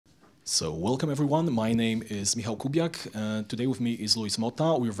So welcome everyone, my name is Michał Kubiak. Today with me is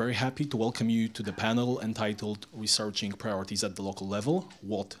Mota. We're very happy to welcome you to the panel entitled Researching Priorities at the Local Level,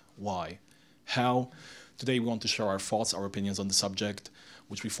 What, Why, How. Today we want to share our thoughts, our opinions on the subject,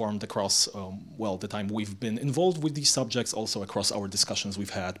 which we formed across, the time we've been involved with these subjects, also across our discussions we've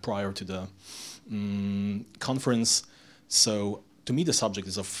had prior to the conference. So to me, the subject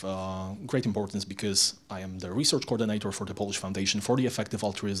is of great importance because I am the research coordinator for the Polish Foundation for the Effective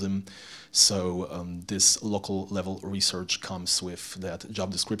Altruism. So this local level research comes with that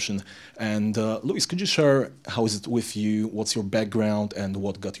job description. And Luis, could you share how is it with you? What's your background and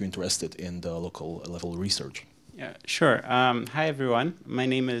what got you interested in the local level research? Yeah, sure. Hi, everyone. My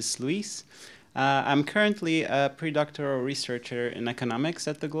name is Luis. I'm currently a predoctoral researcher in economics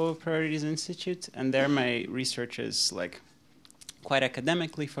at the Global Priorities Institute, and there my research is quite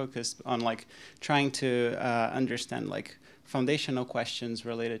academically focused on trying to understand foundational questions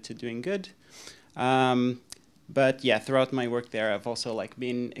related to doing good. But yeah, throughout my work there, I've also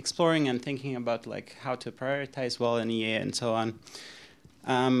been exploring and thinking about how to prioritize well in EA and so on.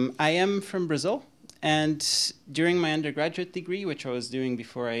 I am from Brazil, and during my undergraduate degree, which I was doing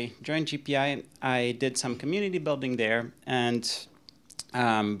before I joined GPI, I did some community building there. And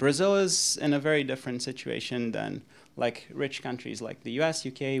Brazil is in a very different situation than rich countries like the US,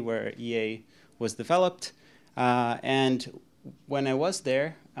 UK, where EA was developed. And when I was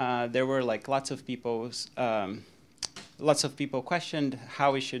there, there were lots of people questioned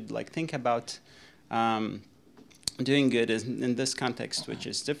how we should think about doing good in this context, which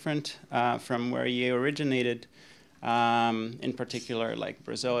is different from where EA originated. In particular,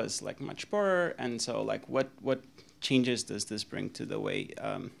 Brazil is much poorer, and so what changes does this bring to the way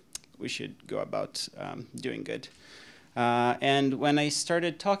we should go about doing good? And when I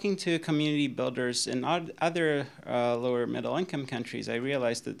started talking to community builders in other lower middle income countries, I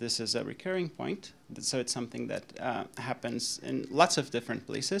realized that this is a recurring point. So it's something that happens in lots of different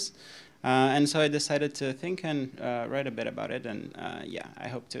places. And so I decided to think and write a bit about it. And yeah, I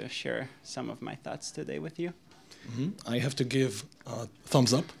hope to share some of my thoughts today with you. I have to give a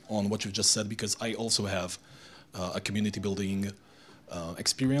thumbs up on what you've just said, because I also have a community building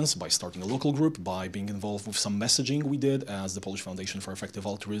experience by starting a local group, by being involved with some messaging we did as the Polish Foundation for Effective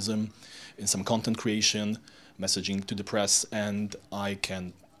Altruism, in some content creation, messaging to the press, and I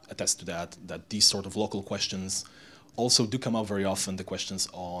can attest to that these sort of local questions also do come up very often, the questions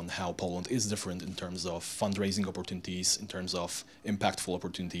on how Poland is different in terms of fundraising opportunities, in terms of impactful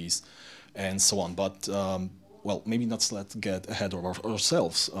opportunities, and so on. But well, maybe let's get ahead of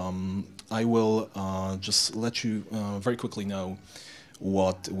ourselves. I will just let you very quickly know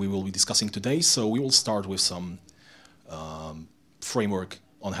what we will be discussing today. So we will start with some framework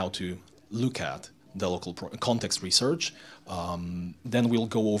on how to look at the local context research. Then we'll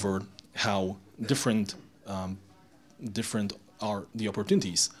go over how different are the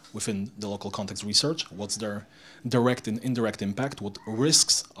opportunities within the local context research, what's their direct and indirect impact, what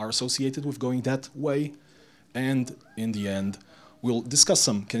risks are associated with going that way, and in the end, we'll discuss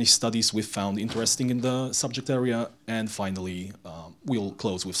some case studies we've found interesting in the subject area, and finally, we'll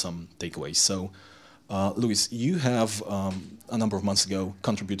close with some takeaways. So, Luis, you have, a number of months ago,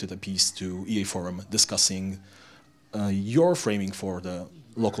 contributed a piece to EA Forum discussing your framing for the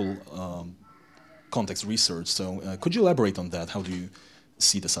local context research. So, could you elaborate on that? How do you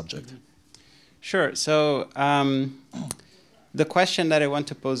see the subject? Sure. So, the question that I want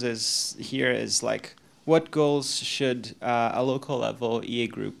to pose here is what goals should a local level EA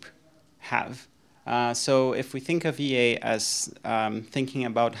group have? So if we think of EA as thinking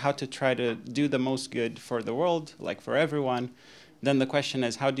about how to try to do the most good for the world, for everyone, then the question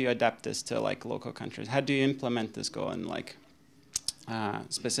is, how do you adapt this to local countries? How do you implement this goal in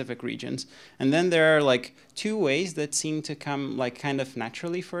specific regions? And then there are two ways that seem to come kind of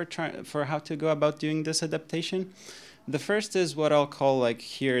naturally for how to go about doing this adaptation. The first is what I'll call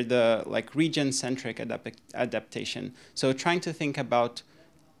here the region-centric adaptation. So trying to think about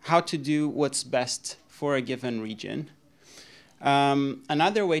how to do what's best for a given region.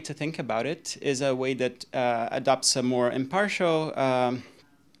 Another way to think about it is a way that adopts a more impartial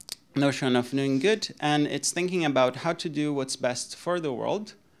notion of doing good, and it's thinking about how to do what's best for the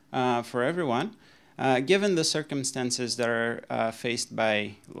world, for everyone, given the circumstances that are faced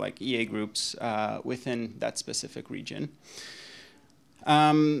by EA groups within that specific region.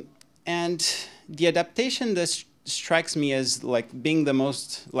 And the adaptation that strikes me as being the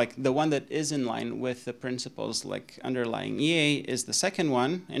most, the one that is in line with the principles underlying EA is the second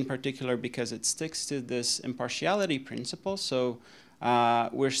one, in particular because it sticks to this impartiality principle. So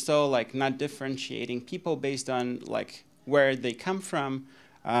we're still not differentiating people based on where they come from,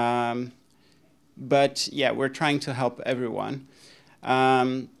 But yeah, we're trying to help everyone.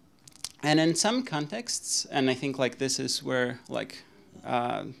 And in some contexts, and I think like this is where like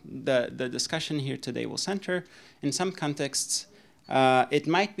the discussion here today will center, in some contexts, it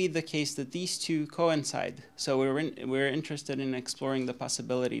might be the case that these two coincide. So we're interested in exploring the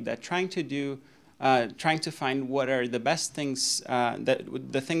possibility that trying to find what are the best things,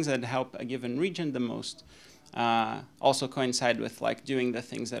 the things that help a given region the most, also coincide with like doing the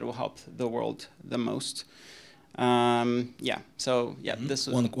things that will help the world the most. Yeah. So yeah, this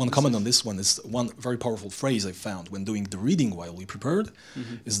one comment on this one is one very powerful phrase I found when doing the reading while we prepared,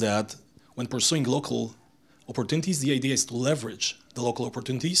 is that when pursuing local opportunities, the idea is to leverage the local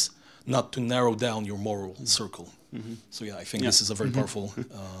opportunities, not to narrow down your moral circle. So yeah, I think this is a very powerful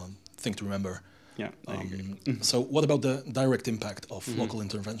thing to remember. Yeah, I agree. So what about the direct impact of local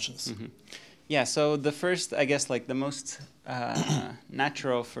interventions? Yeah, so the first, I guess, like the most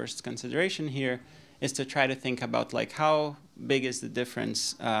natural first consideration here is to try to think about like how big is the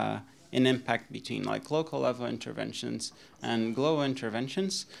difference in impact between like local level interventions and global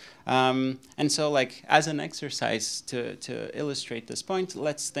interventions. And so like as an exercise to illustrate this point,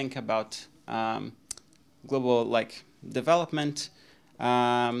 let's think about global like development,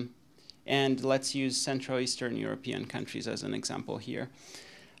 and let's use Central Eastern European countries as an example here.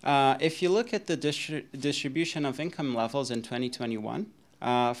 If you look at the distribution of income levels in 2021,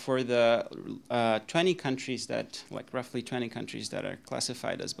 for the 20 countries that, like roughly 20 countries that are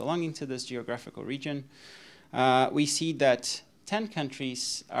classified as belonging to this geographical region, we see that 10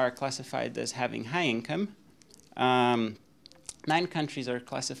 countries are classified as having high income. 9 countries are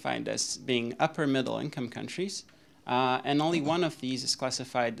classified as being upper middle income countries. And only one of these is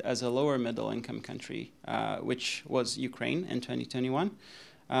classified as a lower middle income country, which was Ukraine in 2021.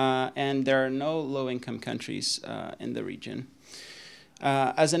 And there are no low income countries in the region.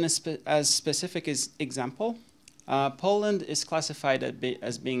 As specific example, Poland is classified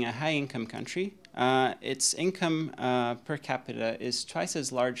as being a high-income country. Its income per capita is twice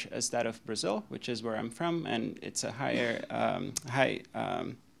as large as that of Brazil, which is where I'm from, and it's a higher,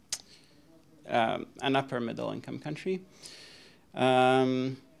 an upper middle-income country.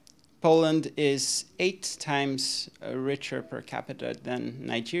 Poland is 8 times richer per capita than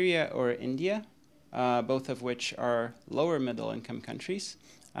Nigeria or India, both of which are lower middle income countries.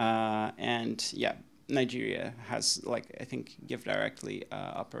 And yeah, Nigeria has, like, I think GiveDirectly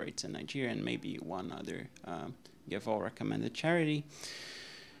operates in Nigeria and maybe one other Give All recommended charity.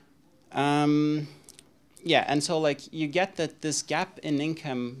 Yeah, and so like you get that this gap in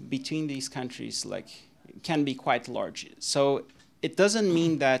income between these countries like can be quite large. So it doesn't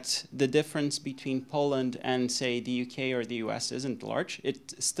mean that the difference between Poland and, say, the UK or the US isn't large.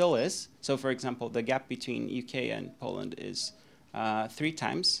 It still is. So, for example, the gap between UK and Poland is 3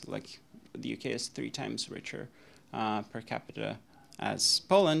 times. Like, the UK is 3 times richer per capita as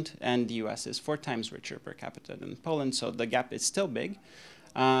Poland, and the US is 4 times richer per capita than Poland. So the gap is still big.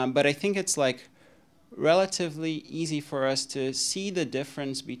 But I think it's, like, relatively easy for us to see the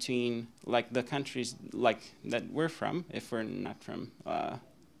difference between like the countries like that we're from, if we're not from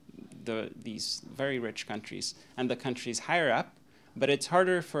these very rich countries, and the countries higher up. But it's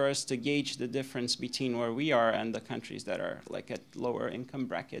harder for us to gauge the difference between where we are and the countries that are like at lower income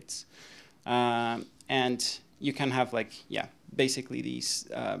brackets. And you can have like, yeah, basically these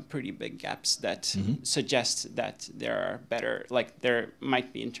pretty big gaps that suggest that there are better, like there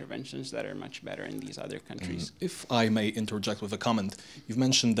might be interventions that are much better in these other countries. If I may interject with a comment, you've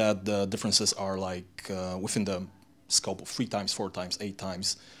mentioned that the differences are like within the scope of 3 times, 4 times, 8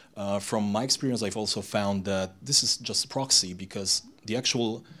 times. From my experience, I've also found that this is just proxy because the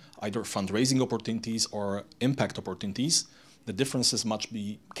actual either fundraising opportunities or impact opportunities, the differences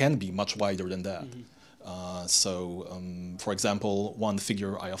can be much wider than that. For example, one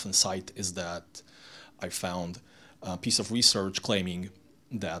figure I often cite is that I found a piece of research claiming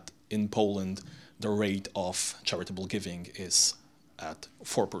that in Poland, the rate of charitable giving is at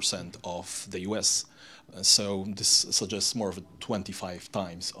 4% of the US. So this suggests more of a 25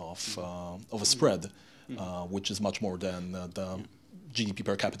 times of a spread, which is much more than the GDP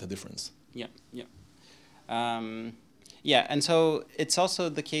per capita difference. Yeah, yeah. Yeah, and so it's also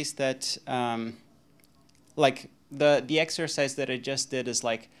the case that like the exercise that I just did is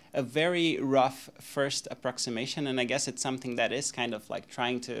like a very rough first approximation, and I guess it's something that is kind of like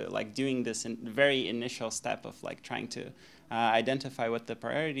trying to like doing this in very initial step of like trying to identify what the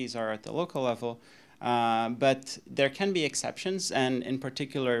priorities are at the local level. But there can be exceptions, and in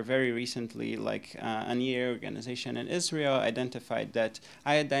particular, very recently, like an EA organization in Israel identified that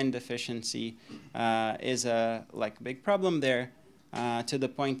iodine deficiency is a like big problem there. to the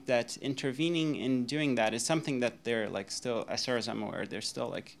point that intervening in doing that is something that they're like still, as far as I'm aware, they're still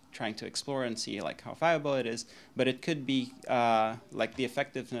like trying to explore and see like how viable it is. But it could be like the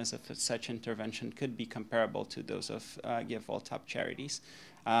effectiveness of such intervention could be comparable to those of Give All top charities.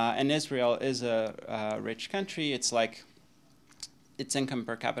 And Israel is a rich country. It's like its income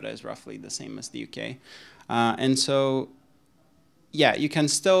per capita is roughly the same as the UK, and so yeah, you can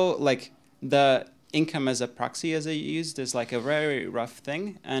still like the income as a proxy as I used is like a very rough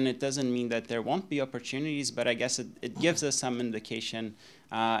thing, and it doesn't mean that there won't be opportunities, but I guess it gives us some indication,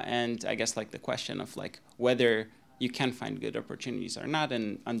 and I guess like the question of like whether you can find good opportunities or not,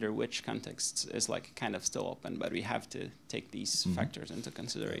 and under which contexts is like kind of still open, but we have to take these factors into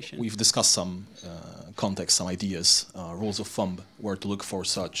consideration. We've discussed some context, some ideas, rules of thumb, where to look for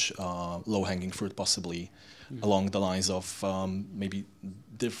such low-hanging fruit, possibly along the lines of maybe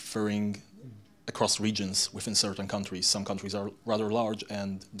differing across regions within certain countries. Some countries are rather large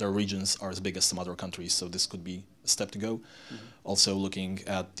and their regions are as big as some other countries, so this could be a step to go. Also looking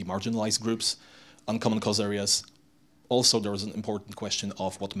at the marginalized groups, uncommon cause areas. Also there's an important question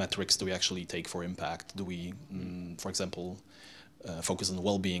of what metrics do we actually take for impact. Do we, for example, focus on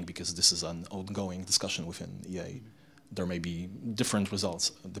well-being, because this is an ongoing discussion within EA. There may be different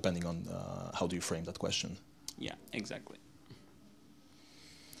results depending on how do you frame that question. Yeah, exactly.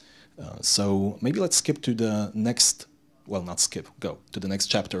 So maybe let's skip to the next, well, not skip, go to the next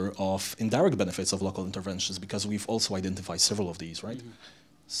chapter of indirect benefits of local interventions, because we've also identified several of these, right?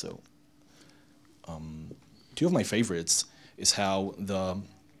 So two of my favorites is how the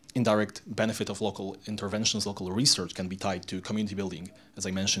indirect benefit of local interventions, local research can be tied to community building. As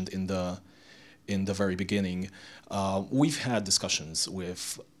I mentioned in the very beginning, we've had discussions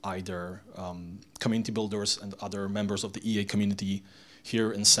with either community builders and other members of the EA community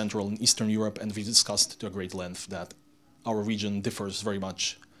here in Central and Eastern Europe, and we discussed to a great length that our region differs very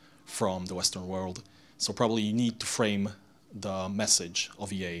much from the Western world. So probably you need to frame the message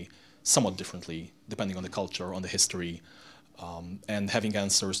of EA somewhat differently, depending on the culture, on the history, and having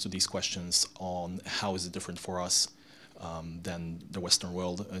answers to these questions on how is it different for us than the Western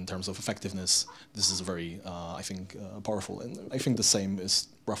world in terms of effectiveness. This is very, I think, powerful. And I think the same is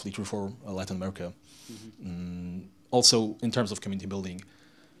roughly true for Latin America. Also, in terms of community building,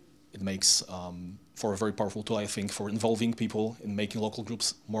 it makes for a very powerful tool, I think, for involving people in making local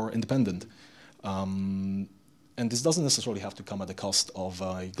groups more independent. And this doesn't necessarily have to come at the cost of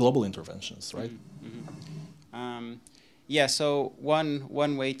global interventions, right? Yeah, so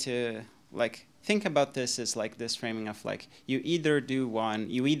one way to like think about this is like this framing of like you either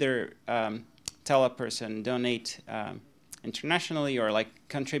tell a person donate internationally, or like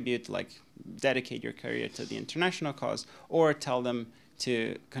contribute, like dedicate your career to the international cause, or tell them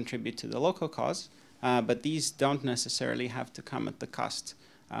to contribute to the local cause. But these don't necessarily have to come at the cost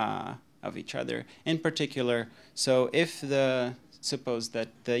of each other. In particular, so if suppose that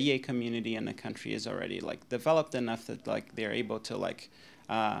the EA community in a country is already like developed enough that like they're able to like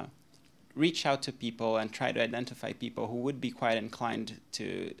reach out to people and try to identify people who would be quite inclined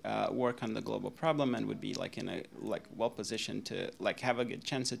to work on the global problem and would be like in a like well positioned to like have a good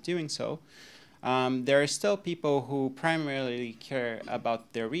chance at doing so. There are still people who primarily care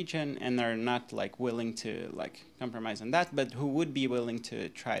about their region and are not like willing to like compromise on that, but who would be willing to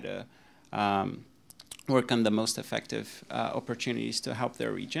try to work on the most effective opportunities to help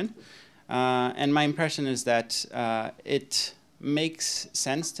their region. And my impression is that it makes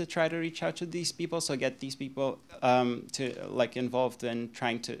sense to try to reach out to these people, so get these people to like involved in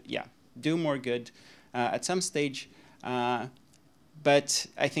trying to do more good at some stage. But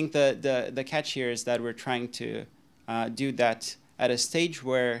I think the catch here is that we're trying to do that at a stage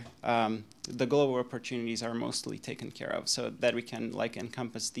where the global opportunities are mostly taken care of, so that we can like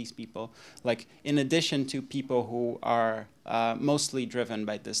encompass these people, like in addition to people who are mostly driven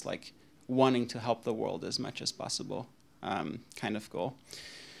by this like wanting to help the world as much as possible kind of goal.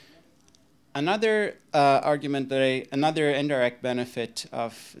 Another argument that another indirect benefit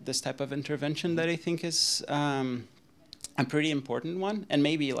of this type of intervention that I think is a pretty important one, and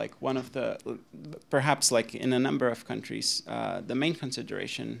maybe like one of the, perhaps like in a number of countries, the main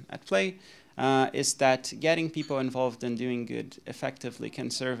consideration at play is that getting people involved in doing good effectively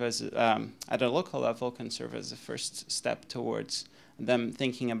can serve as, at a local level, can serve as a first step towards them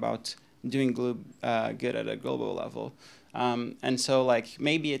thinking about doing good at a global level. And so like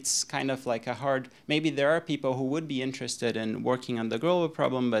maybe it's kind of like maybe there are people who would be interested in working on the global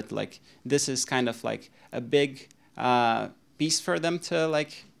problem, but like this is kind of like a big piece for them to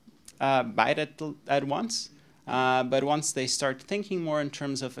like bite at once. But once they start thinking more in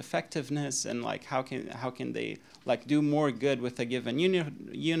terms of effectiveness and like how can they like do more good with a given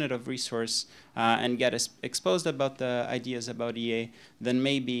unit of resource and get exposed about the ideas about EA, then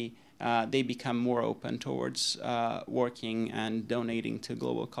maybe they become more open towards working and donating to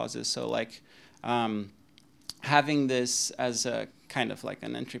global causes. So like having this as a kind of like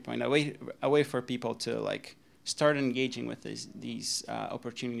an entry point, a way for people to like start engaging with these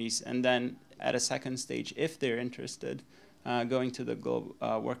opportunities, and then at a second stage, if they're interested, going to the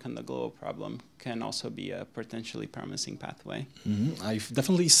work on the global problem can also be a potentially promising pathway. Mm-hmm. I've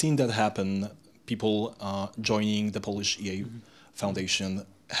definitely seen that happen. People joining the Polish EA Foundation,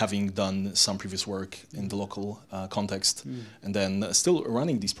 having done some previous work in the local context, and then still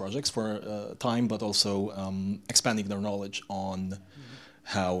running these projects for time, but also expanding their knowledge on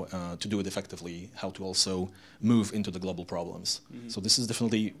how to do it effectively, how to also move into the global problems. So this is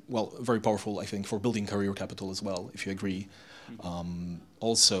definitely, well, very powerful, I think, for building career capital as well, if you agree.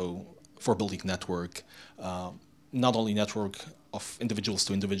 Also for building network, not only network of individuals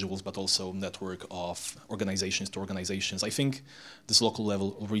to individuals, but also network of organizations to organizations. I think this local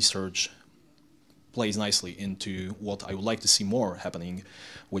level of research plays nicely into what I would like to see more happening,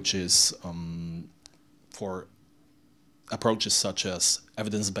 which is for approaches such as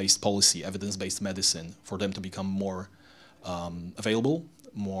evidence-based policy, evidence-based medicine, for them to become more available,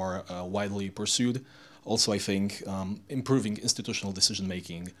 more widely pursued. Also, I think improving institutional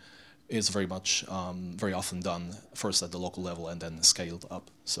decision-making is very much, very often done first at the local level and then scaled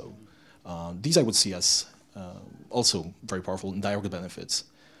up. So these I would see as also very powerful and direct benefits,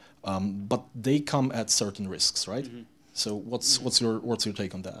 but they come at certain risks, right? So what's your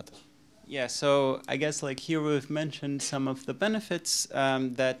take on that? Yeah, so I guess like here we've mentioned some of the benefits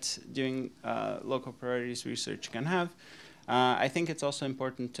that doing local priorities research can have. I think it's also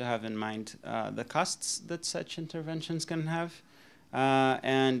important to have in mind the costs that such interventions can have.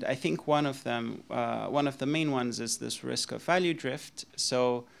 And I think one of the main ones is this risk of value drift.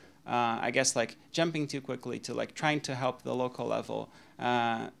 So I guess like jumping too quickly to like trying to help the local level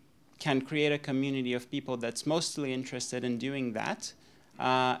can create a community of people that's mostly interested in doing that.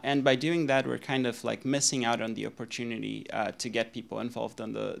 And by doing that, we're kind of like missing out on the opportunity to get people involved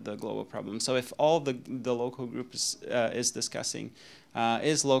on the global problem. So if all the local group is discussing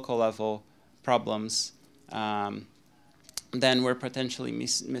is local level problems, then we're potentially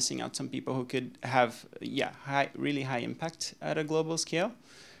missing out some people who could have, really high impact at a global scale.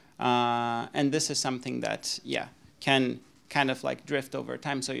 And this is something that, can kind of like drift over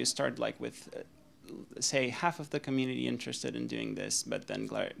time. So you start like with say half of the community interested in doing this, but then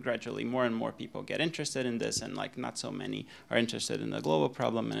gradually more and more people get interested in this, and like not so many are interested in the global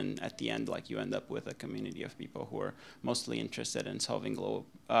problem, and at the end like you end up with a community of people who are mostly interested in solving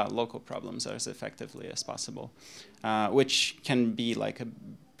local problems as effectively as possible, which can be like a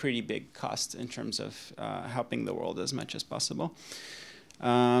pretty big cost in terms of helping the world as much as possible.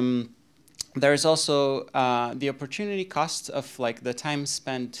 There's also the opportunity cost of like the time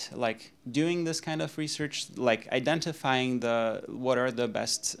spent like doing this kind of research, like identifying what are the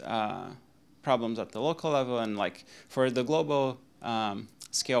best problems at the local level, and like for the global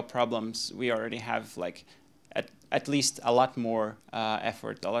scale problems, we already have like at least a lot more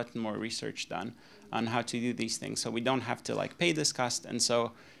effort, a lot more research done on how to do these things. So we don't have to like pay this cost, and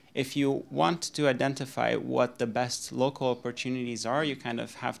so if you want to identify what the best local opportunities are, you kind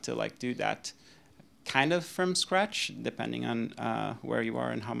of have to like do that kind of from scratch, depending on where you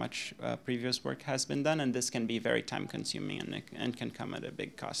are and how much previous work has been done. And this can be very time consuming and can come at a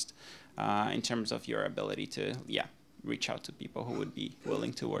big cost in terms of your ability to, reach out to people who would be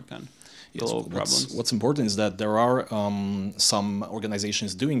willing to work on global problems. What's important is that there are some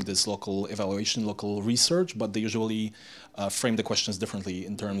organizations doing this local evaluation, local research, but they usually frame the questions differently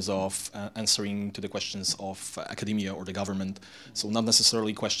in terms of answering to the questions of academia or the government. So not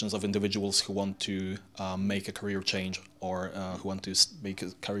necessarily questions of individuals who want to make a career change or who want to make a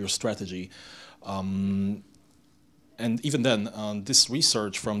career strategy. And even then, this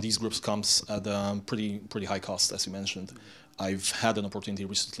research from these groups comes at a pretty high cost, as you mentioned. I've had an opportunity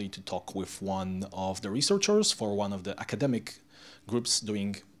recently to talk with one of the researchers for one of the academic groups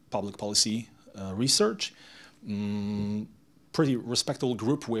doing public policy research. Pretty respectable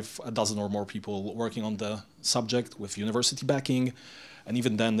group with a dozen or more people working on the subject with university backing. And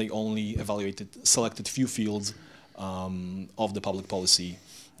even then, they only selected few fields of the public policy.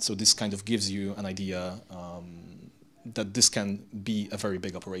 So this kind of gives you an idea that this can be a very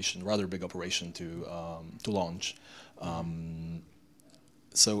big operation, rather big operation to launch.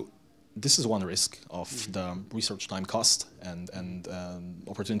 So this is one risk of the research time cost and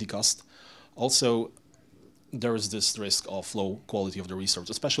opportunity cost. Also, there is this risk of low quality of the research,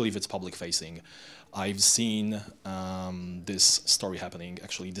 especially if it's public facing. I've seen this story happening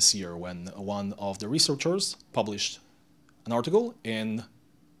actually this year when one of the researchers published an article in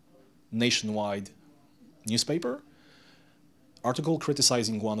nationwide newspaper, article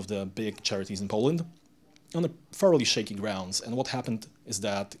criticizing one of the big charities in Poland on a fairly shaky grounds. And what happened is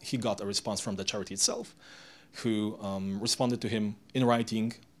that he got a response from the charity itself, who responded to him in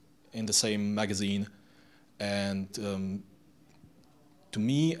writing in the same magazine. And to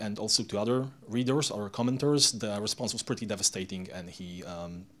me and also to other readers or commenters, the response was pretty devastating, and he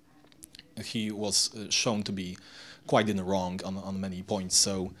was shown to be quite in the wrong on many points.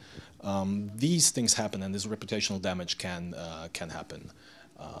 So these things happen, and this reputational damage can happen.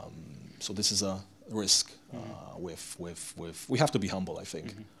 So this is a risk we have to be humble, I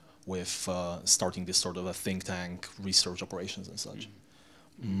think, with starting this sort of a think tank, research operations and such.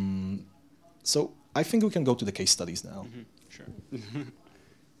 So I think we can go to the case studies now. Sure.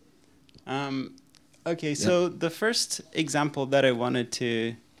 Okay, so the first example that I wanted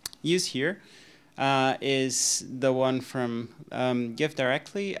to use here is the one from Give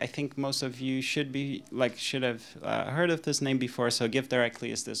Directly. I think most of you should have heard of this name before. So Give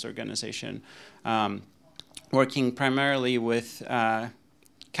Directly is this organization working primarily with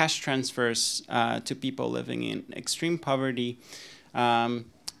cash transfers to people living in extreme poverty.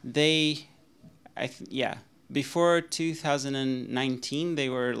 Before 2019, they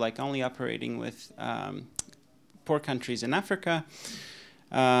were only operating with poor countries in Africa.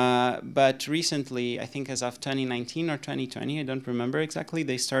 But recently, I think as of 2019 or 2020, I don't remember exactly,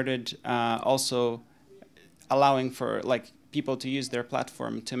 they started also allowing for people to use their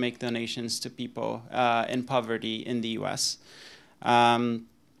platform to make donations to people in poverty in the US. And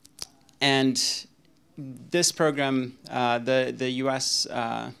this program, the US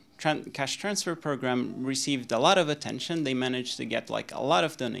cash transfer program, received a lot of attention. They managed to get a lot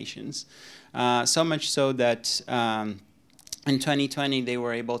of donations, so much so that in 2020, they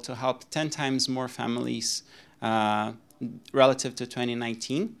were able to help 10 times more families relative to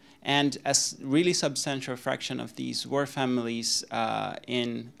 2019. And a really substantial fraction of these were families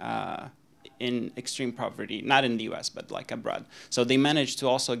in extreme poverty, not in the US, but abroad. So they managed to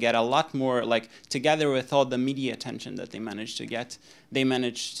also get a lot more, together with all the media attention that they managed to get, they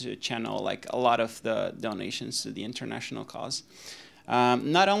managed to channel a lot of the donations to the international cause.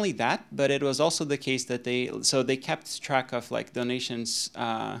 Not only that, but it was also the case that they kept track of donations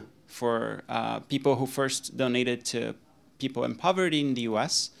for people who first donated to people in poverty in the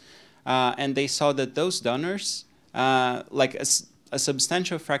US, and they saw that those donors, a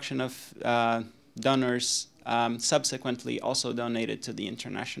substantial fraction of donors subsequently also donated to the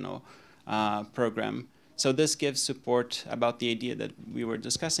international program. So this gives support about the idea that we were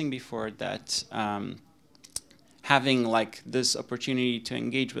discussing before, that having this opportunity to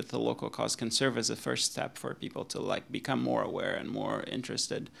engage with the local cause can serve as a first step for people to become more aware and more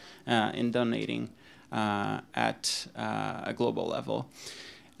interested in donating at a global level.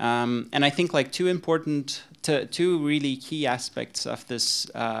 And I think two really key aspects of this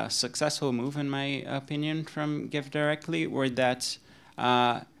successful move, in my opinion, from Give Directly were that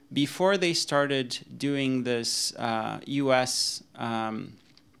before they started doing this US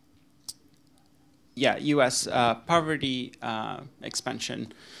poverty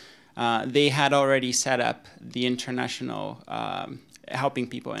expansion, they had already set up the international helping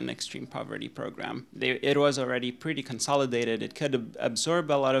people in extreme poverty program. It was already pretty consolidated. It could absorb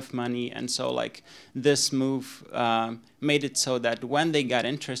a lot of money, and so this move made it so that when they got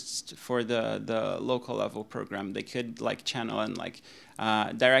interest for the local level program, they could channel and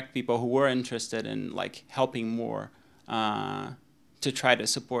direct people who were interested in helping more to try to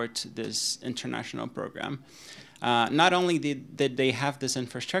support this international program. Not only did they have this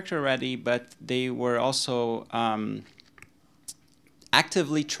infrastructure ready, but they were also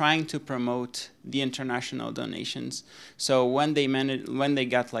actively trying to promote the international donations. So when they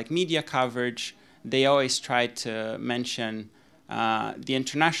got media coverage, they always tried to mention the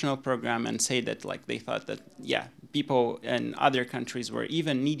international program and say that they thought that people in other countries were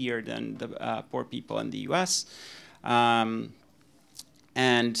even needier than the poor people in the US.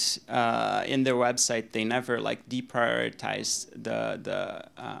 And in their website, they never deprioritized the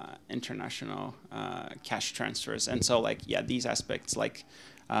international cash transfers. And so these aspects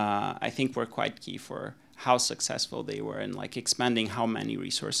I think were quite key for how successful they were in expanding how many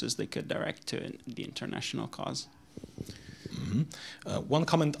resources they could direct to the international cause. One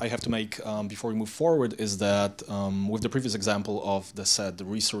comment I have to make before we move forward is that with the previous example of the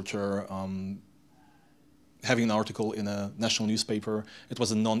researcher having an article in a national newspaper. It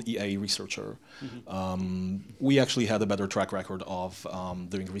was a non-EA researcher. We actually had a better track record of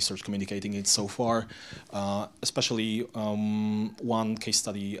doing research, communicating it so far. Especially one case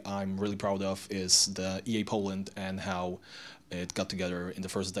study I'm really proud of is the EA Poland and how it got together in the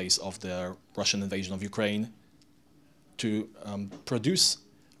first days of the Russian invasion of Ukraine to produce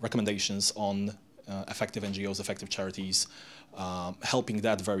recommendations on effective NGOs, effective charities, helping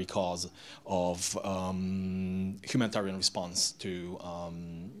that very cause of humanitarian response to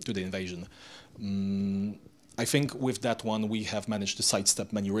the invasion. I think with that one we have managed to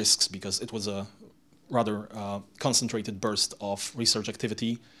sidestep many risks because it was a rather concentrated burst of research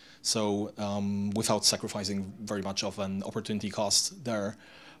activity. So without sacrificing very much of an opportunity cost there.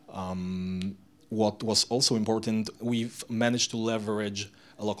 What was also important, we've managed to leverage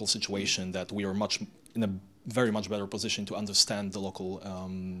a local situation that we are in a very much better position to understand the local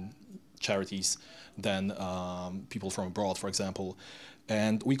charities than people from abroad, for example.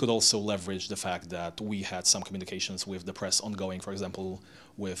 And we could also leverage the fact that we had some communications with the press ongoing, for example,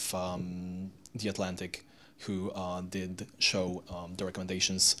 with The Atlantic, who did show the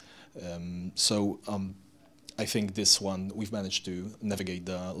recommendations. I think this one, we've managed to navigate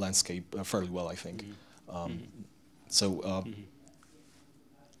the landscape fairly well, I think.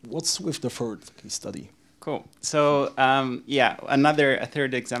 What's with the third case study? Cool. So yeah, a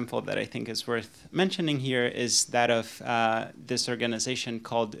third example that I think is worth mentioning here is that of this organization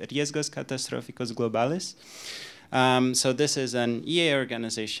called Riesgos Catastróficos Globales. So this is an EA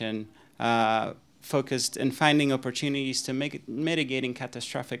organization focused in finding opportunities to mitigating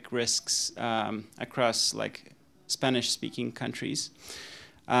catastrophic risks across like Spanish-speaking countries.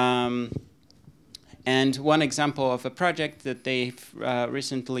 And one example of a project that they've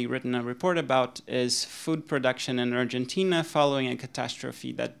recently written a report about is food production in Argentina following a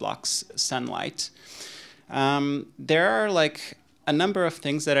catastrophe that blocks sunlight. There are like a number of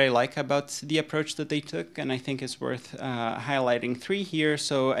things that I like about the approach that they took, and I think it's worth highlighting three here.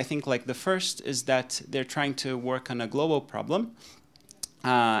 So I think like the first is that they're trying to work on a global problem.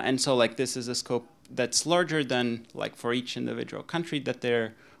 And so like this is a scope that's larger than like for each individual country that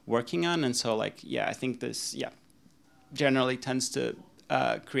they're working on. And so like, yeah, I think this, generally tends to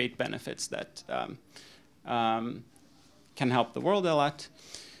create benefits that can help the world a lot.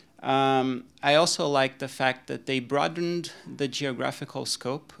 I also like the fact that they broadened the geographical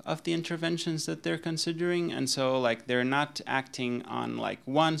scope of the interventions that they're considering. And so like they're not acting on like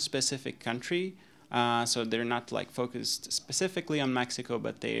one specific country. So they're not like focused specifically on Mexico,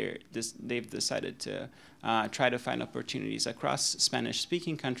 but they've decided to try to find opportunities across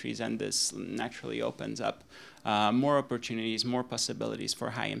Spanish-speaking countries, and this naturally opens up more opportunities, more possibilities for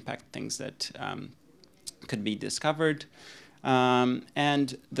high-impact things that could be discovered.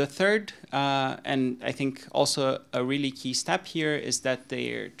 And the third, and I think also a really key step here, is that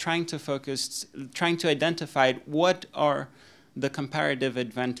they're trying to identify what are the comparative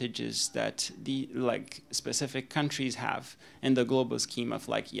advantages that the like specific countries have in the global scheme of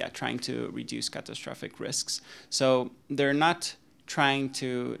like, trying to reduce catastrophic risks. So they're not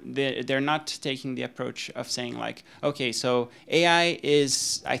they're not taking the approach of saying like, okay, so AI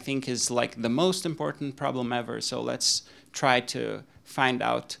is like the most important problem ever. So let's try to find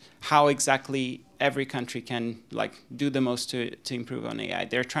out how exactly every country can like do the most to improve on AI.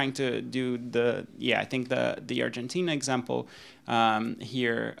 They're trying to do I think the Argentina example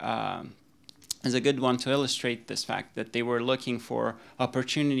here is a good one to illustrate this fact that they were looking for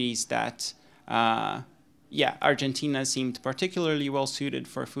opportunities that Argentina seemed particularly well suited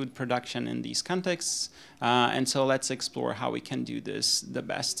for food production in these contexts. And so let's explore how we can do this the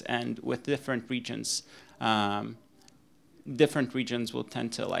best. And with different regions will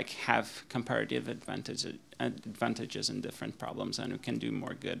tend to like have comparative advantages in different problems, and we can do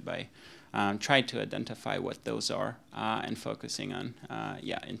more good by trying to identify what those are and focusing on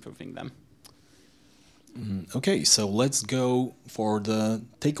improving them. Okay, so let's go for the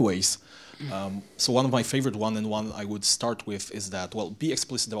takeaways. So one of my favorite one I would start with is that, well, be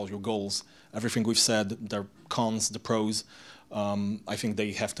explicit about your goals. Everything we've said, their cons, the pros, I think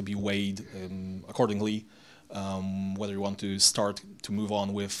they have to be weighed accordingly. Whether you want to start to move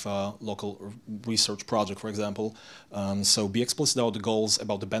on with local research project, for example. So be explicit about the goals,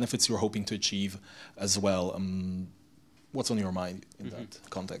 about the benefits you're hoping to achieve as well. What's on your mind in that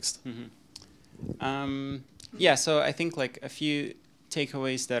context? So I think like a few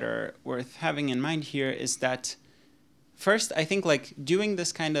takeaways that are worth having in mind here is that first, I think like doing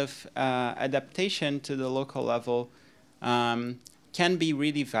this kind of adaptation to the local level can be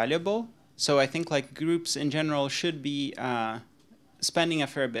really valuable. So I think like groups in general should be spending a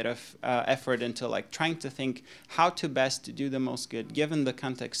fair bit of effort into like trying to think how to best do the most good given the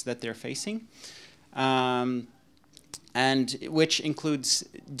context that they're facing. And which includes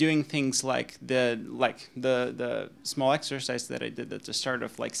doing things like the small exercise that I did at the start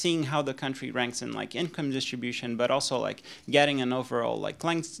of like seeing how the country ranks in like income distribution, but also like getting an overall like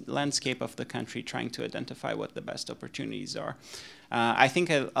landscape of the country, trying to identify what the best opportunities are. I think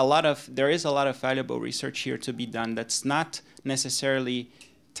there is a lot of valuable research here to be done that's not necessarily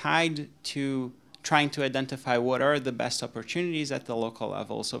tied to trying to identify what are the best opportunities at the local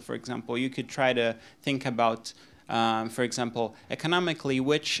level. So for example, you could try to think about for example, economically,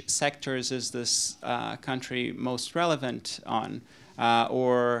 which sectors is this country most relevant on?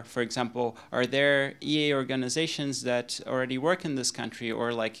 Or, for example, are there EA organizations that already work in this country?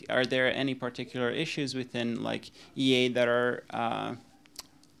 Or, like, are there any particular issues within, like, EA that are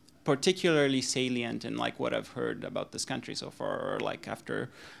particularly salient in, like, what I've heard about this country so far? Or, like, after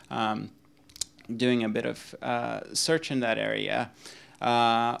doing a bit of search in that area.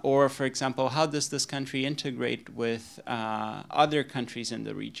 Or, for example, how does this country integrate with other countries in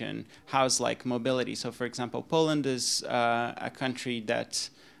the region? How's like mobility? So, for example, Poland is a country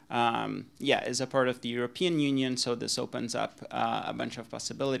that, is a part of the European Union. So this opens up a bunch of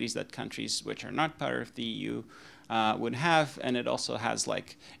possibilities that countries which are not part of the EU would have, and it also has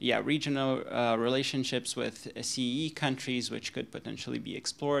like regional relationships with CEE countries which could potentially be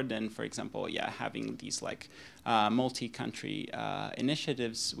explored, and for example having these like multi-country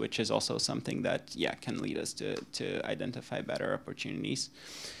initiatives, which is also something that can lead us to identify better opportunities.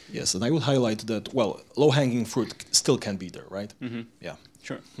 Yes, and I would highlight that low-hanging fruit still can be there, right? Mm-hmm. Yeah,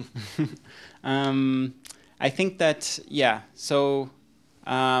 sure. I think that so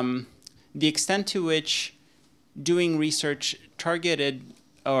the extent to which doing research targeted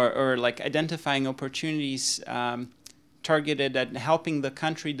or like identifying opportunities targeted at helping the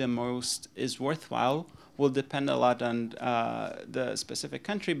country the most is worthwhile will depend a lot on the specific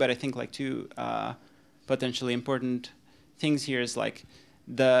country. But I think like two potentially important things here is like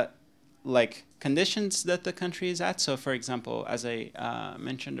the conditions that the country is at. So for example, as I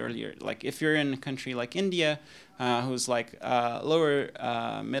mentioned earlier, like if you're in a country like India, who's like a lower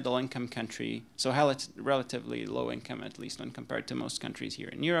middle income country, so relatively low income, at least when compared to most countries here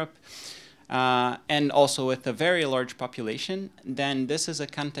in Europe, and also with a very large population, then this is a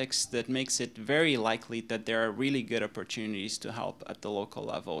context that makes it very likely that there are really good opportunities to help at the local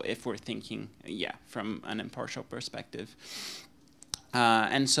level if we're thinking, from an impartial perspective.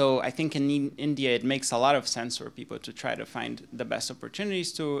 And so I think in India it makes a lot of sense for people to try to find the best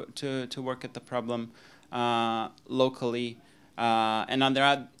opportunities to work at the problem locally. And on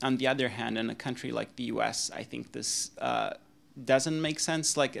the other hand, in a country like the US, I think this doesn't make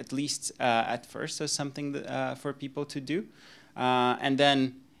sense, like at least at first, as something that, for people to do. And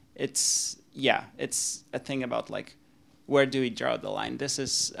then it's a thing about like, where do we draw the line? This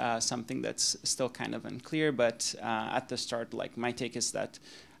is something that's still kind of unclear, but at the start, like my take is that,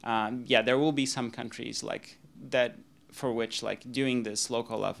 there will be some countries like that for which like doing this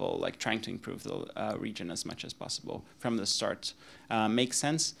local level, like trying to improve the region as much as possible from the start makes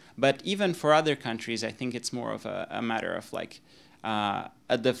sense. But even for other countries, I think it's more of a matter of like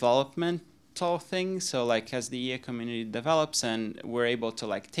a developmental thing. So like as the EA community develops and we're able to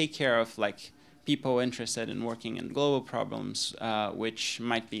like take care of like people interested in working in global problems, which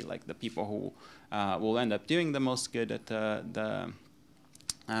might be like the people who will end up doing the most good at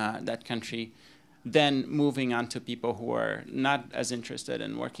that country, then moving on to people who are not as interested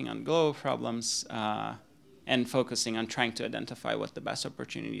in working on global problems and focusing on trying to identify what the best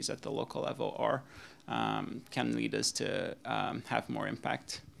opportunities at the local level are, can lead us to have more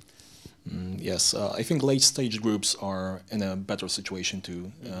impact. Yes, I think late-stage groups are in a better situation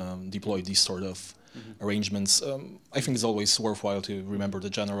to deploy these sort of arrangements. I think it's always worthwhile to remember the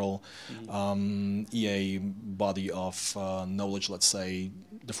general EA body of knowledge, let's say,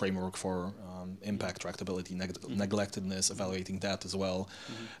 the framework for impact, tractability, neglectedness, evaluating that as well,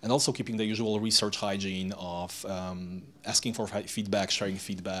 and also keeping the usual research hygiene of asking for feedback, sharing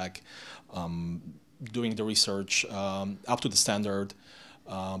feedback, doing the research up to the standard,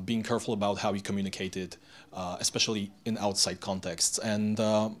 being careful about how you communicate it, especially in outside contexts. And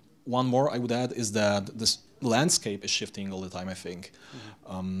one more I would add is that this landscape is shifting all the time, I think.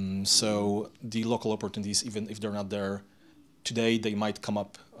 So the local opportunities, even if they're not there today, they might come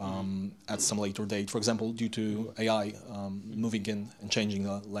up at some later date. For example, due to AI moving in and changing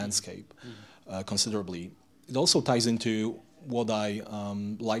the landscape considerably. It also ties into what I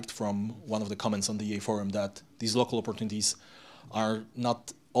liked from one of the comments on the EA forum, that these local opportunities are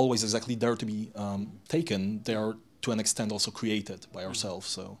not always exactly there to be taken. They are to an extent also created by ourselves.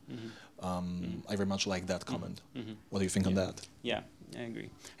 So I very much like that comment. What do you think on that? Yeah, I agree.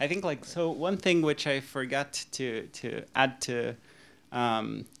 I think like, so one thing which I forgot to add to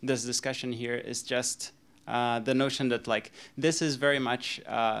this discussion here is just the notion that like this is very much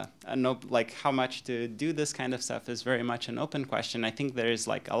like how much to do this kind of stuff is very much an open question. I think there is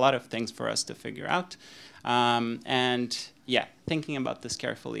like a lot of things for us to figure out, and yeah, thinking about this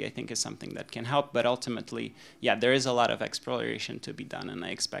carefully I think is something that can help. But ultimately, yeah, there is a lot of exploration to be done, and I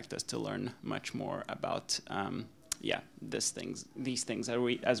expect us to learn much more about yeah, these things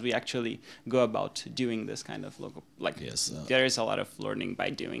as we actually go about doing this kind of local, like, yes, there is a lot of learning by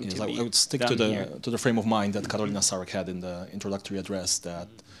doing. Yes, to I would stick to the frame of mind that Karolina Sarek had in the introductory address, that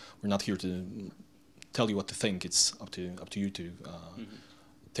we're not here to tell you what to think. It's up to you to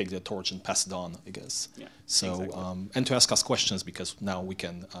take the torch and pass it on, I guess. Yeah, so exactly. And to ask us questions, because now we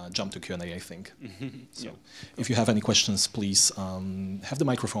can jump to Q&A, I think. So yeah. If you have any questions, please have the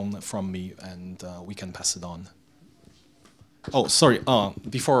microphone from me, and we can pass it on. Oh, sorry,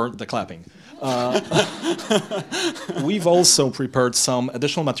 before the clapping. We've also prepared some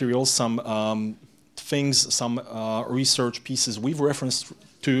additional materials, some things, some research pieces we've referenced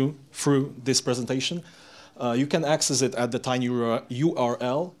to through this presentation. You can access it at the tiny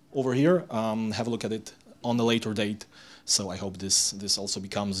URL over here. Have a look at it on a later date. So I hope this also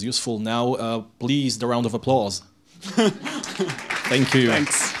becomes useful. Now, please, the round of applause. Thank you.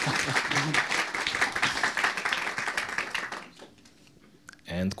 Thanks.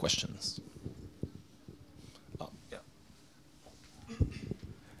 And questions. Oh, yeah.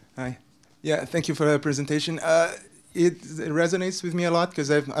 Hi. Yeah, thank you for the presentation. It resonates with me a lot because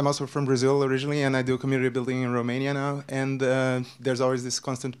I'm also from Brazil originally, and I do community building in Romania now. And there's always this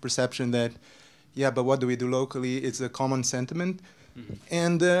constant perception that, yeah, but what do we do locally? It's a common sentiment.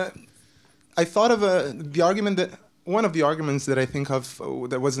 And I thought of the argument that one of the arguments that I think of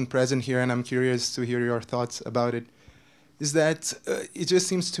that wasn't present here, and I'm curious to hear your thoughts about it, is that it just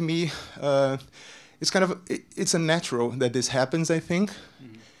seems to me it's a natural that this happens, I think.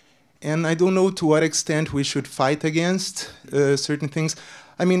 And I don't know to what extent we should fight against certain things.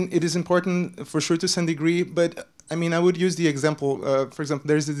 I mean, it is important for sure to some degree, but I mean, I would use the example, for example,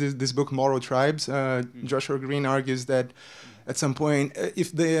 there's this book, Moral Tribes. Joshua Green argues that at some point,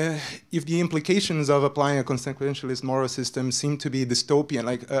 if the implications of applying a consequentialist moral system seem to be dystopian,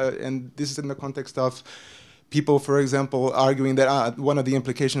 like, and this is in the context of people, for example, arguing that one of the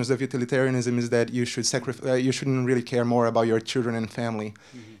implications of utilitarianism is that you shouldn't really care more about your children and family.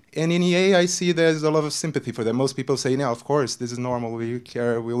 And in EA, I see there's a lot of sympathy for that. Most people say, no, of course, this is normal. We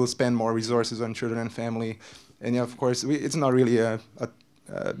care. We will spend more resources on children and family. And yeah, of course, it's not really a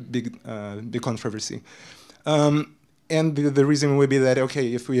big controversy. And the reason would be that,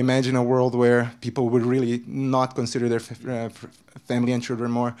 okay, if we imagine a world where people would really not consider their family and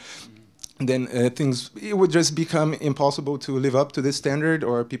children more, then it would just become impossible to live up to this standard,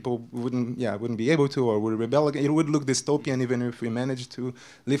 or people wouldn't be able to, or would rebel again. It would look dystopian even if we managed to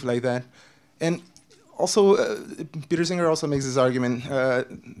live like that. And also, Peter Singer also makes this argument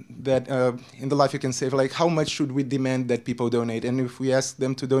that in the life you can save, like, how much should we demand that people donate? And if we ask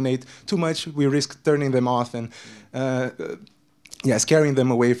them to donate too much, we risk turning them off and scaring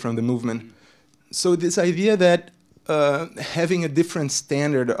them away from the movement. So this idea that having a different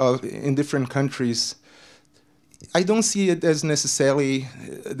standard in different countries, I don't see it as necessarily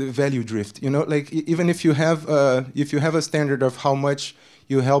the value drift. You know, like even if you have a standard of how much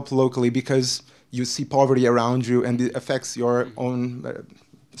you help locally because you see poverty around you and it affects your own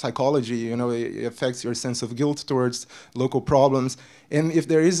psychology. You know, it affects your sense of guilt towards local problems. And if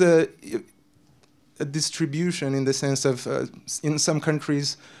there is a distribution in the sense of in some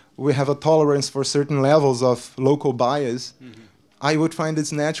countries we have a tolerance for certain levels of local bias, I would find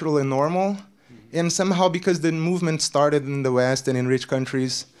it's natural and normal. And somehow, because the movement started in the West and in rich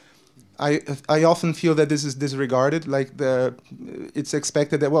countries, I often feel that this is disregarded. Like it's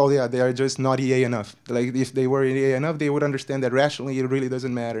expected that, well, yeah, they are just not EA enough. Like if they were EA enough, they would understand that rationally it really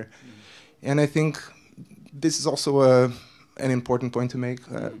doesn't matter. And I think this is also an important point to make.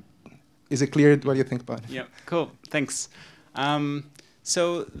 Is it clear what you think about it? Yeah, cool, thanks.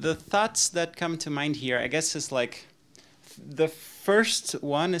 So the thoughts that come to mind here, I guess, is like, the first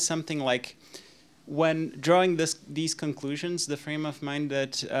one is something like, when drawing these conclusions, the frame of mind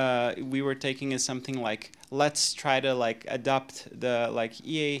that we were taking is something like, let's try to like adopt the like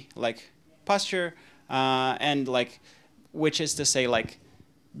EA like posture, and like, which is to say like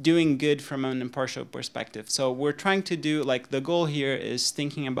doing good from an impartial perspective. So we're trying to do, like, the goal here is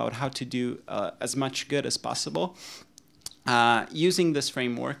thinking about how to do as much good as possible. using this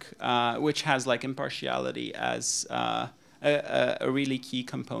framework, which has like impartiality as a really key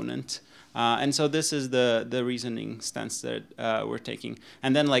component. And so this is the reasoning stance that we're taking.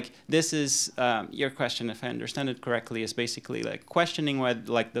 And then like this is your question, if I understand it correctly, is basically like questioning what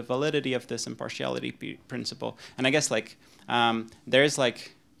like the validity of this impartiality principle. And I guess like there's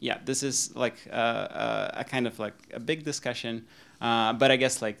like, yeah, this is like a kind of like a big discussion. But I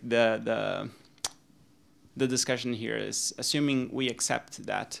guess like the discussion here is assuming we accept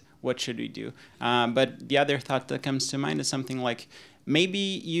that, what should we do? But the other thought that comes to mind is something like, maybe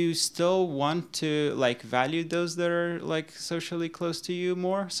you still want to like value those that are like socially close to you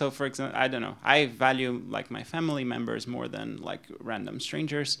more. So for example, I don't know, I value like my family members more than like random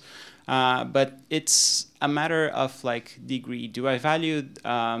strangers. But it's a matter of like degree. Do I value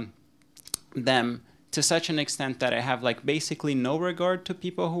them to such an extent that I have like basically no regard to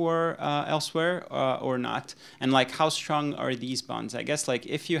people who are elsewhere or not? And like how strong are these bonds? I guess like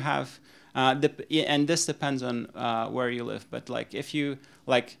if you have, and this depends on where you live, but like if you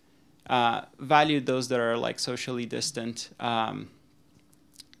like value those that are like socially distant,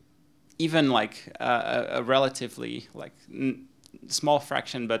 even like a relatively like small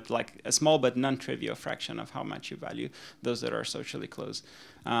fraction, but like a small but non-trivial fraction of how much you value those that are socially close,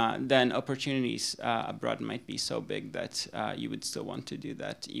 then opportunities abroad might be so big that you would still want to do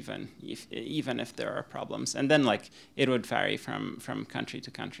that, even if there are problems. And then like it would vary from country to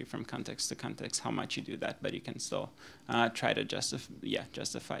country, from context to context, how much you do that, but you can still try to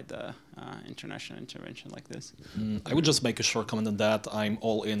justify the international intervention like this. I would just make a short comment on that. I'm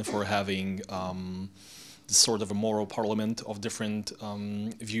all in for having sort of a moral parliament of different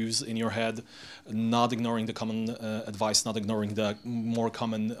views in your head, not ignoring the common advice, not ignoring the more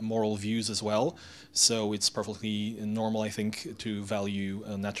common moral views as well. So it's perfectly normal, I think, to value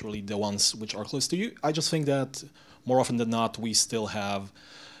naturally the ones which are close to you. I just think that more often than not, we still have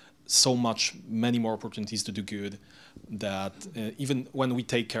many more opportunities to do good, that even when we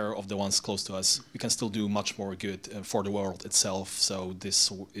take care of the ones close to us, we can still do much more good for the world itself. So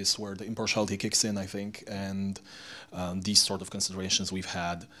this is where the impartiality kicks in, I think, and these sort of considerations we've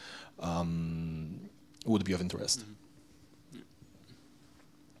had would be of interest.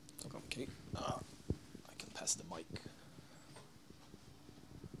 Mm-hmm. Okay, I can pass the mic.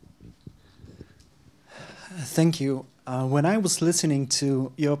 Thank you. When I was listening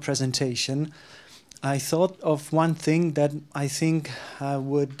to your presentation, I thought of one thing that I think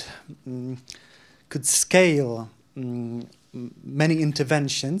could scale many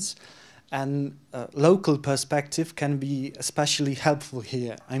interventions, and local perspective can be especially helpful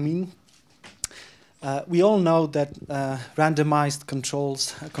here. I mean, we all know that randomized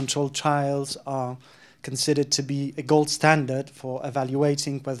controlled trials are considered to be a gold standard for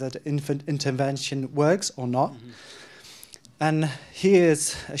evaluating whether the intervention works or not. Mm-hmm. And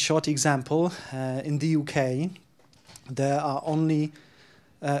here's a short example. In the UK, there are only,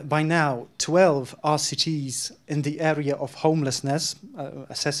 by now, 12 RCTs in the area of homelessness,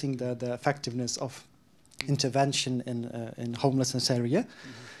 assessing the effectiveness of intervention in homelessness area.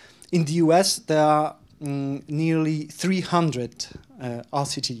 Mm-hmm. In the US, there are nearly 300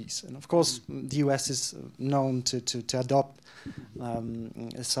 RCTs. And of course, the US is known to adopt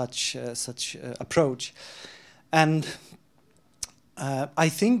such approach. And I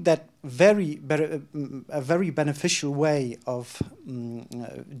think that a very beneficial way of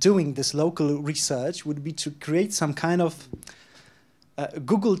doing this local research would be to create some kind of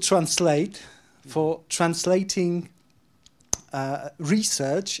Google Translate for translating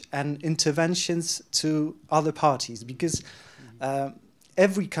research and interventions to other parties, because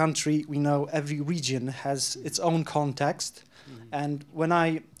every country, we know, every region has its own context. And when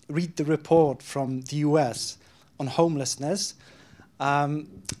I read the report from the US on homelessness,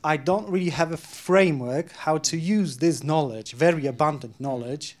 I don't really have a framework how to use this knowledge, very abundant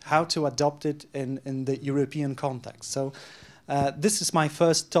knowledge, how to adopt it in the European context. So this is my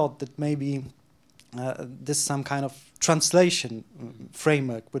first thought, that maybe this some kind of translation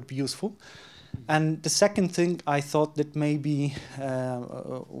framework would be useful. And the second thing, I thought that maybe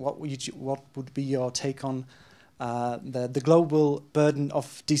what would be your take on the global burden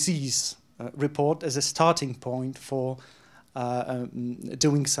of disease report as a starting point for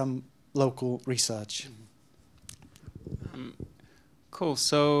doing some local research. Cool.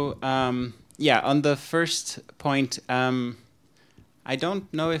 So yeah, on the first point, I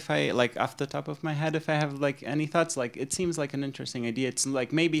don't know if I, like, off the top of my head, if I have like any thoughts. Like, it seems like an interesting idea. It's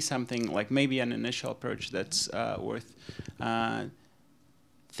like maybe something, like maybe an initial approach that's worth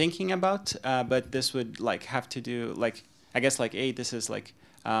thinking about. But this would like have to do, like, I guess, like, this is like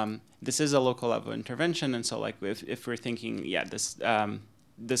this is a local level intervention, and so like if we're thinking, yeah,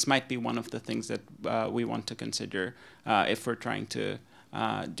 this might be one of the things that we want to consider if we're trying to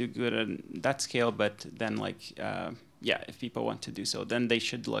do good on that scale. But then like yeah, if people want to do so, then they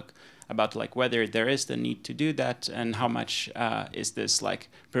should look about like whether there is the need to do that and how much is this like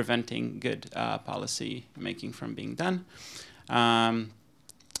preventing good policy making from being done.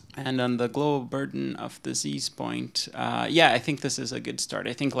 And on the global burden of disease point, yeah, I think this is a good start.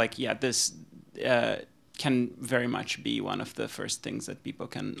 I think like, yeah, this can very much be one of the first things that people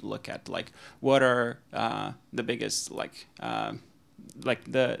can look at. Like what are the biggest like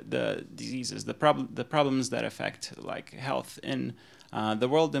the diseases, the problems that affect like health in the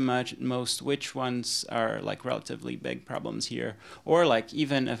world the most, which ones are like relatively big problems here, or like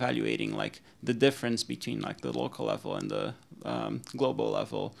even evaluating like the difference between like the local level and the global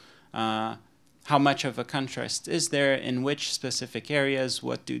level. How much of a contrast is there in which specific areas?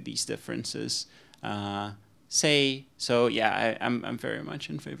 What do these differences say? So yeah, I'm very much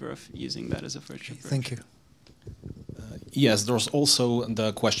in favor of using that as a first approach. Thank you. Yes, there's also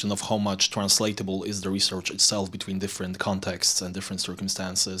the question of how much translatable is the research itself between different contexts and different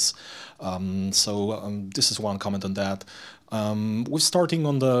circumstances. This is one comment on that. With starting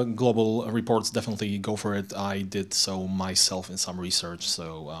on the global reports, definitely go for it. I did so myself in some research,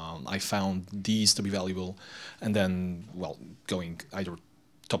 so I found these to be valuable. And then, well, going either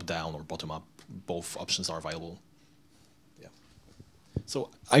top-down or bottom-up, both options are viable. Yeah. So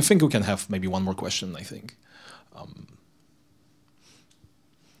I think we can have maybe one more question, I think.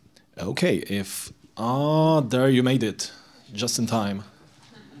 Okay, if there you made it, just in time.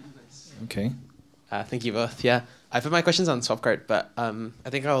 Okay. Thank you both. Yeah, I put my questions on Swapcart, but I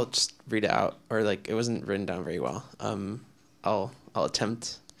think I'll just read it out, or like it wasn't written down very well. I'll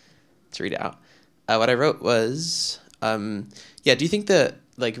attempt to read it out. What I wrote was, yeah, do you think that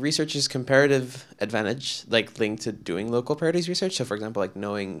like research's comparative advantage, like linked to doing local priorities research? So for example, like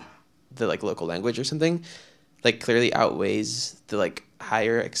knowing the like local language or something, like clearly outweighs the like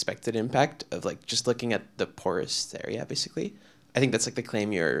higher expected impact of like just looking at the poorest area, basically. I think that's like the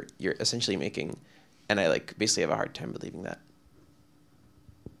claim you're essentially making, and I like basically have a hard time believing that.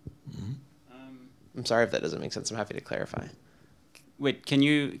 Mm-hmm. I'm sorry if that doesn't make sense. I'm happy to clarify. Wait, can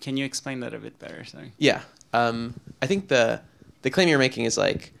you explain that a bit better? Sorry. Yeah, I think the claim you're making is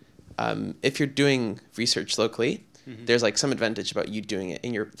like if you're doing research locally, mm-hmm. there's like some advantage about you doing it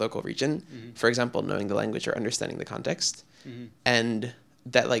in your local region. Mm-hmm. For example, knowing the language or understanding the context, mm-hmm. and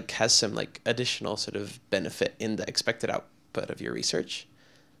that like has some like additional sort of benefit in the expected output of your research.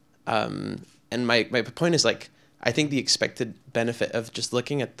 And my point is like I think the expected benefit of just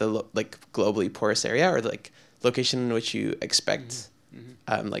looking at the like globally porous area or the, like location in which you expect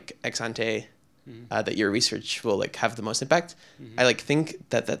mm-hmm. Like ex ante mm-hmm. That your research will like have the most impact. Mm-hmm. I like think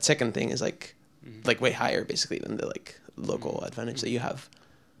that second thing is like mm-hmm. like way higher basically than the like local mm-hmm. advantage mm-hmm. that you have.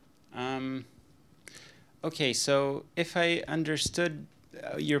 Okay, so if I understood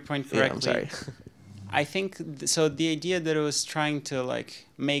your point correctly, yeah, I'm sorry. I think so. The idea that it was trying to like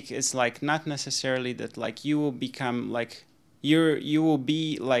make is like not necessarily that like you will become like you will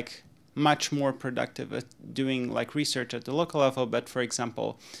be like much more productive at doing like research at the local level. But for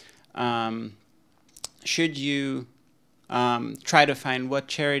example, should you try to find what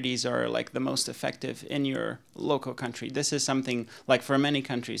charities are like the most effective in your local country? This is something like for many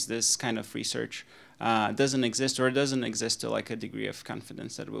countries, this kind of research doesn't exist, or doesn't exist to like a degree of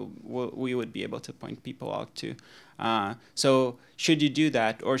confidence that we would be able to point people out to. So should you do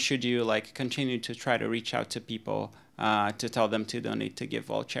that, or should you like continue to try to reach out to people to tell them to donate to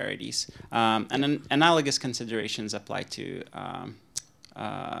give all charities? And analogous considerations apply to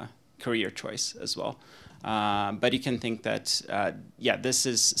career choice as well. But you can think that, yeah, this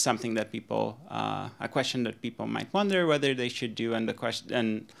is something that people, a question that people might wonder whether they should do, and the question,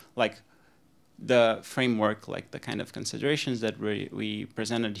 and like the framework, like the kind of considerations that we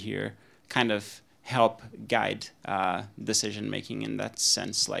presented here kind of help guide decision making in that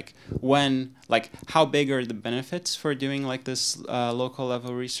sense. Like when, like how big are the benefits for doing like this local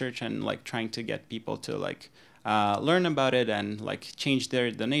level research and like trying to get people to like learn about it and like change their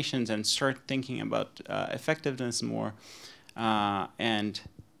donations and start thinking about effectiveness more, and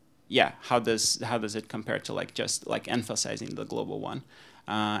yeah, how does it compare to like just like emphasizing the global one?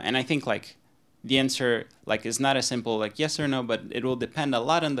 And I think like the answer like is not a simple like yes or no, but it will depend a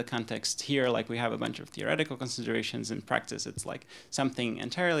lot on the context. Here, like we have a bunch of theoretical considerations. In practice, it's like something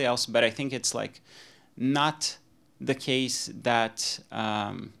entirely else. But I think it's like not the case that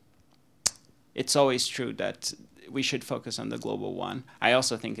it's always true that we should focus on the global one. I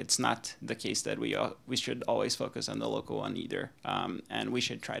also think it's not the case that we should always focus on the local one either, and we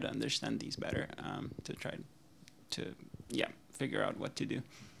should try to understand these better to try to figure out what to do.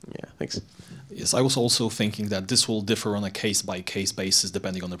 Yeah, thanks. Yes, I was also thinking that this will differ on a case-by-case basis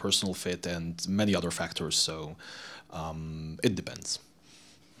depending on the personal fit and many other factors, so it depends.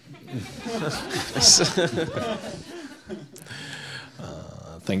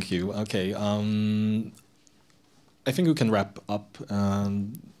 Thank you. Okay, I think we can wrap up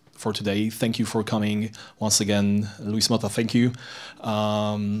for today. Thank you for coming once again, Luis Mota. Thank you.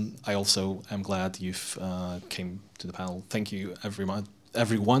 I also am glad you've came to the panel. Thank you,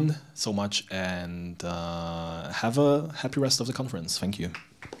 everyone so much, and have a happy rest of the conference. Thank you.